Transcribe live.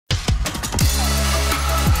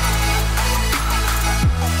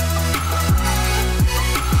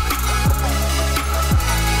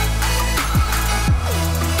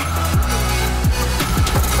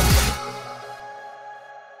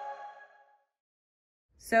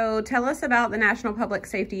So tell us about the National Public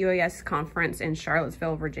Safety UAS Conference in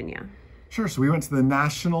Charlottesville, Virginia. Sure. So we went to the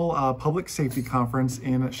National Public Safety Conference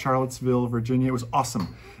in Charlottesville, Virginia. It was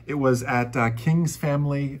awesome. It was at King's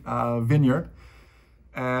Family Vineyard.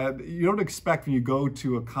 And you don't expect when you go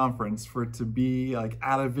to a conference for it to be like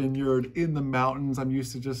at a vineyard in the mountains. I'm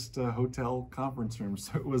used to just hotel conference rooms.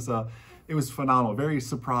 So it was phenomenal. Very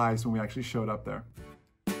surprised when we actually showed up there.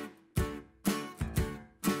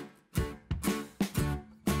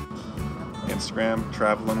 Instagram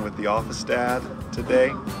traveling with the office dad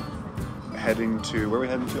today. Heading to, where are we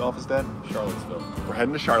heading to, office dad? Charlottesville. We're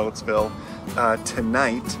heading to Charlottesville.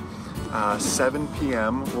 Tonight, 7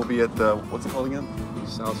 p.m. we'll be at the, what's it called again?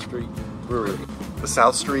 South Street Brewery. The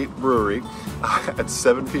South Street Brewery at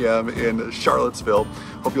 7 p.m. in Charlottesville.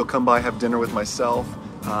 Hope you'll come by, have dinner with myself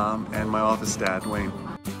and my office dad, Wayne.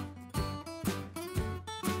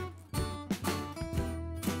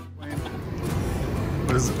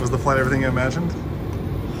 Was the flight everything you imagined?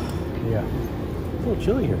 Yeah. It's a little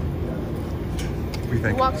chilly here. What do you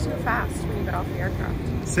think? You walk so fast when you get off the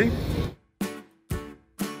aircraft. See?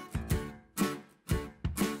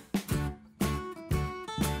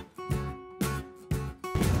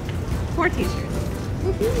 More t-shirts.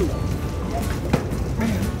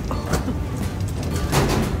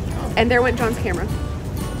 And there went John's camera.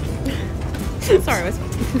 Sorry, I was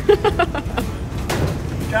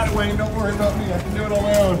Got it, Wayne. Don't worry about me. I can do it on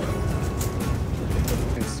my own.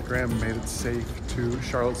 Instagram made it safe to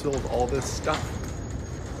Charlottesville with all this stuff.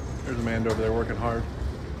 There's Amanda over there working hard.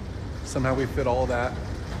 Somehow we fit all that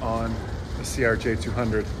on the CRJ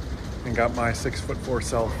 200 and got my 6'4"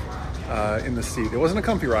 self in the seat. It wasn't a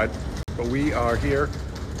comfy ride, but we are here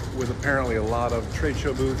with apparently a lot of trade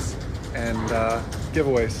show booths and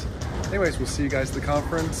giveaways. Anyways, we'll see you guys at the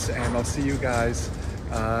conference, and I'll see you guys,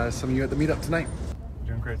 some of you at the meetup tonight.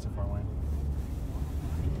 You're doing great so far, Wayne.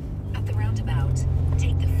 At the roundabout,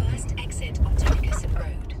 take the first exit onto Nickerson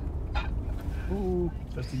Road. Ooh,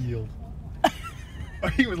 just a yield. Oh,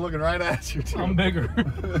 he was looking right at you, too. I'm bigger.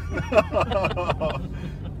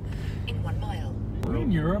 In 1 mile. We're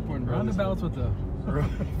in Europe, we're in roundabouts with the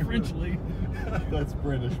French lead. That's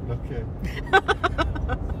British, but okay.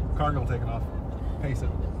 Cardinal taking off. Pace it.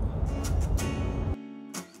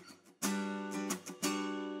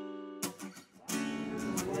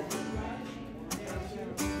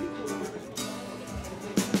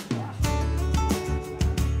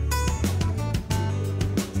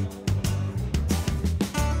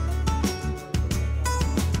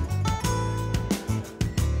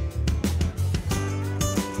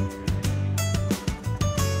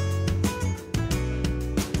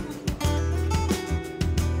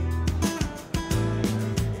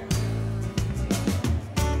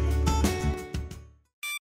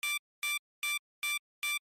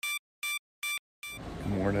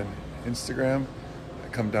 Morning, Instagram. I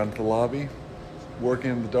come down to the lobby,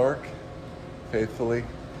 working in the dark, faithfully,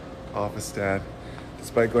 office dad.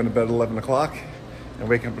 Despite going to bed at 11 o'clock and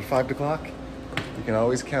waking up at 5 o'clock, you can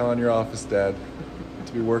always count on your office dad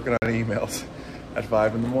to be working on emails at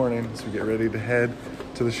 5 in the morning as we get ready to head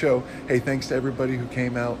to the show. Hey, thanks to everybody who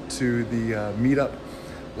came out to the meetup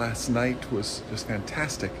last night. It was just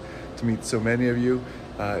fantastic to meet so many of you.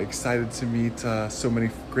 Excited to meet so many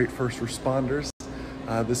great first responders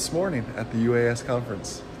this morning at the UAS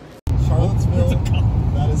conference. Charlottesville,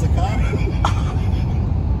 that is a cop.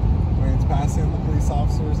 When it's passing the police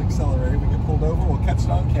officer's accelerator, we get pulled over, we'll catch it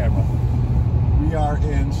on camera. We are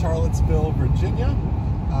in Charlottesville, Virginia,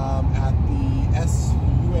 at the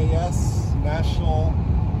UAS National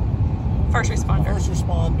First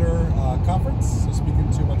Responder Conference. So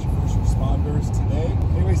speaking to a bunch of first responders today.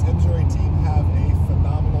 Anyways, MzeroA team have a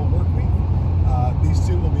phenomenal work week. These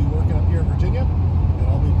two will be working up here in Virginia. And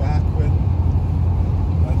I'll be back with,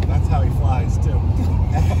 that's how he flies too.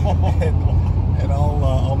 and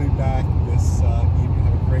I'll be back this evening.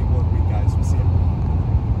 Have a great work week, guys. We'll see you.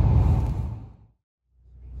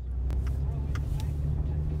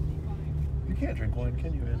 You can't drink wine,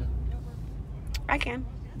 can you, Anna? I can.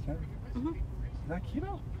 Okay. Mm-hmm. Is that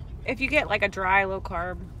keto? If you get like a dry, low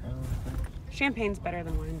carb. Okay. Champagne's better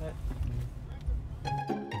than wine, but.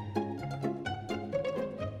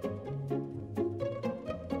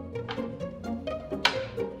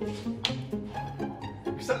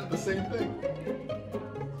 You said the same thing.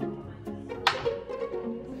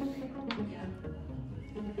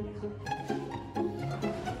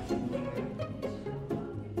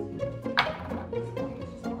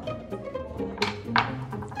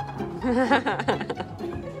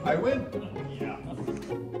 I win. Yeah.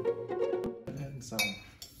 And 7.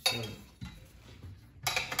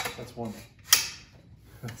 That's 1.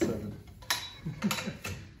 That's 7.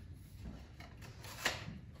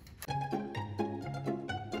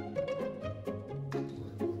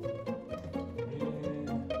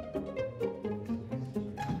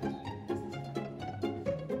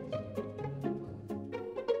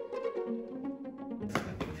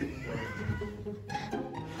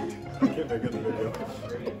 can't make it in the video.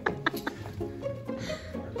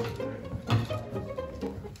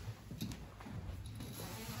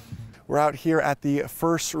 We're out here at the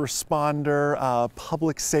First Responder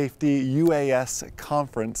Public Safety UAS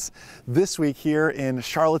Conference this week here in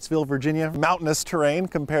Charlottesville, Virginia. Mountainous terrain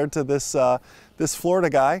compared to this this Florida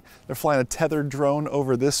guy. They're flying a tethered drone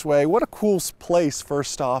over this way. What a cool place,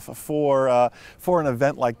 first off, for an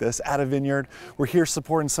event like this at a vineyard. We're here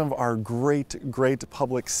supporting some of our great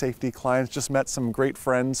public safety clients. Just met some great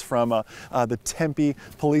friends from the Tempe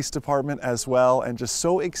Police Department as well, and just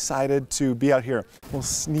so excited to be out here. We'll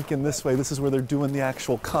sneak in this way. This is where they're doing the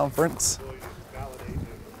actual conference.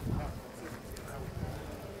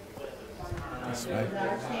 This way.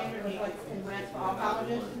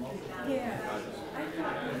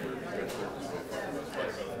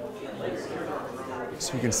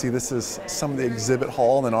 So you can see this is some of the exhibit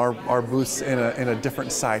hall, and our booth's in a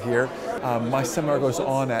different side here. My seminar goes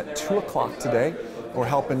on at 2 o'clock today. We're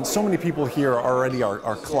helping so many people here are already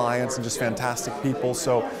our clients and just fantastic people.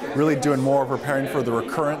 So really doing more of preparing for the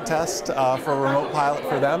recurrent test for a remote pilot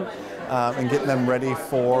for them and getting them ready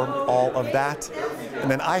for all of that. And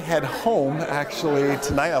then I head home actually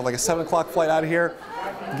tonight. I have like a 7 o'clock flight out of here.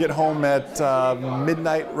 Get home at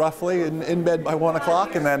midnight roughly, in bed by 1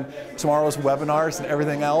 o'clock, and then tomorrow's webinars and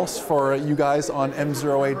everything else for you guys on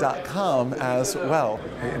MzeroA.com as well.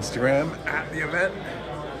 Hey, Instagram at the event.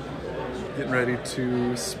 Getting ready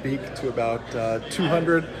to speak to about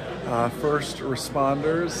 200 first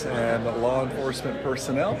responders and law enforcement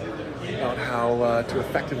personnel about how to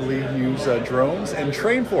effectively use drones and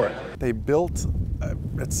train for it. They built,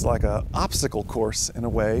 it's like an obstacle course in a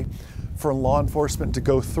way, for law enforcement to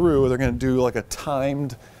go through. They're going to do like a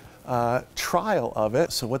timed trial of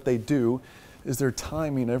it. So what they do is they're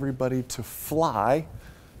timing everybody to fly.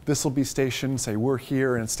 This will be stationed, say we're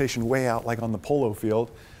here, and it's stationed way out like on the polo field.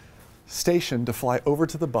 Stationed to fly over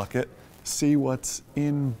to the bucket, see what's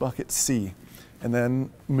in bucket C, and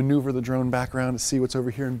then maneuver the drone back around to see what's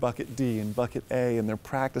over here in bucket D and bucket A, and they're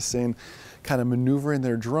practicing kind of maneuvering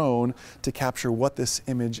their drone to capture what this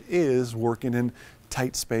image is, working in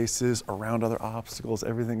tight spaces, around other obstacles,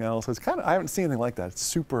 everything else. It's kind of, I haven't seen anything like that. It's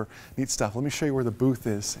super neat stuff. Let me show you where the booth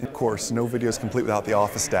is. Of course, no video is complete without the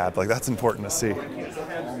office dad. Like, that's important to see.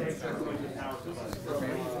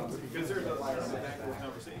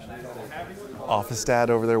 Office dad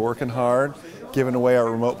over there working hard, giving away our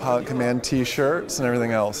Remote Pilot Command t-shirts and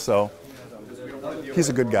everything else. So he's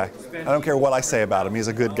a good guy. I don't care what I say about him. He's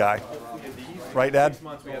a good guy. Right, Dad?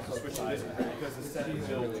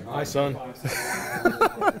 Hi, son.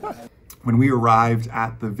 When we arrived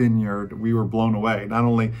at the vineyard, we were blown away, not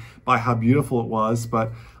only by how beautiful it was,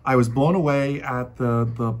 but I was blown away at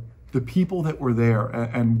the people that were there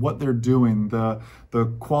and what they're doing, the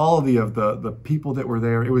quality of the people that were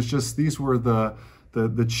there. It was just, these were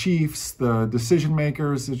the chiefs, the decision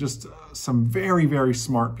makers. They're just some very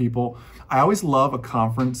smart people. I always love a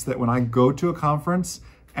conference that when I go to a conference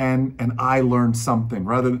and I learned something,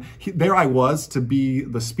 rather than, there I was to be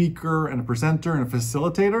the speaker and a presenter and a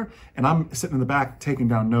facilitator, and I'm sitting in the back taking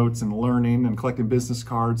down notes and learning and collecting business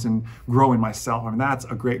cards and growing myself. I mean, that's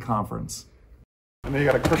a great conference. And then you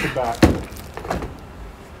got a crooked back.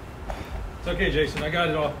 It's okay, Jason. I got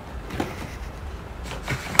it all.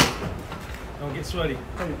 Don't get sweaty.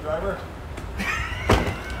 Hey, driver.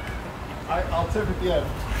 I'll tip at the end.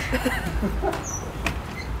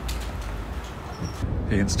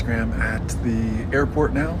 Hey, Instagram at the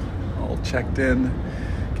airport now. All checked in.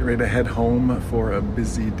 Get ready to head home for a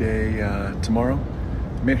busy day tomorrow.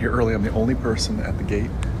 I made it here early. I'm the only person at the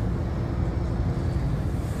gate,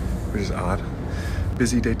 which is odd.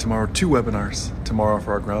 Busy day tomorrow, 2 webinars tomorrow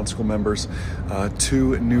for our ground school members,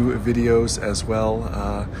 2 new videos as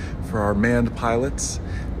well for our manned pilots.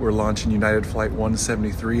 We're launching United Flight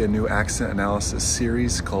 173, a new accident analysis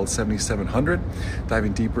series called 7700,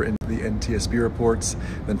 diving deeper into the NTSB reports,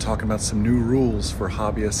 then talking about some new rules for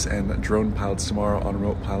hobbyists and drone pilots tomorrow on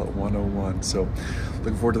Remote Pilot 101. So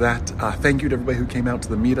looking forward to that. Thank you to everybody who came out to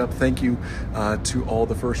the meetup. Thank you to all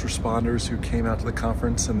the first responders who came out to the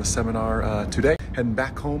conference and the seminar today. Heading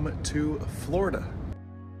back home to Florida.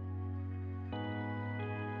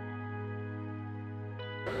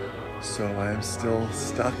 So I am still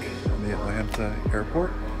stuck in the Atlanta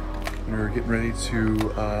airport. We were getting ready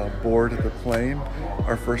to board the plane.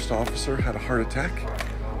 Our first officer had a heart attack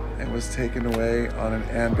and was taken away on an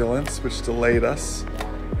ambulance, which delayed us.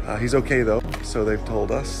 He's okay though, so they've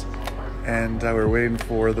told us. And we were waiting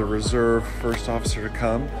for the reserve first officer to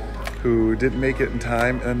come, who didn't make it in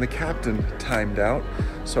time, and the captain timed out.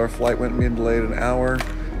 So our flight went from being delayed an hour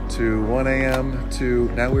to 1 a.m. to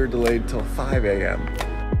now we were delayed till 5 a.m.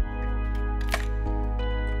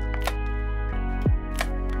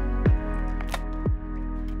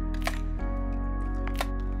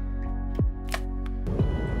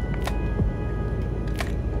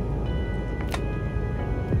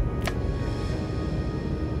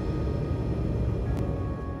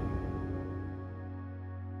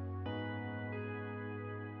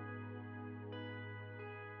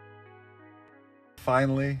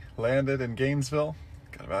 finally landed in Gainesville.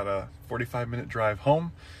 Got about a 45-minute drive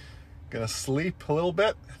home. Gonna sleep a little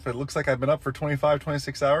bit. If it looks like I've been up for 25,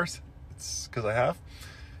 26 hours, it's because I have.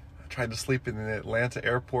 I tried to sleep in the Atlanta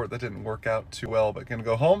airport. That didn't work out too well, but gonna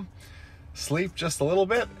go home, sleep just a little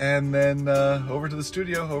bit, and then over to the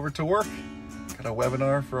studio, over to work. Got a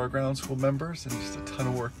webinar for our ground school members and just a ton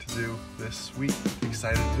of work to do this week.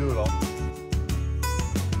 Excited to do it all.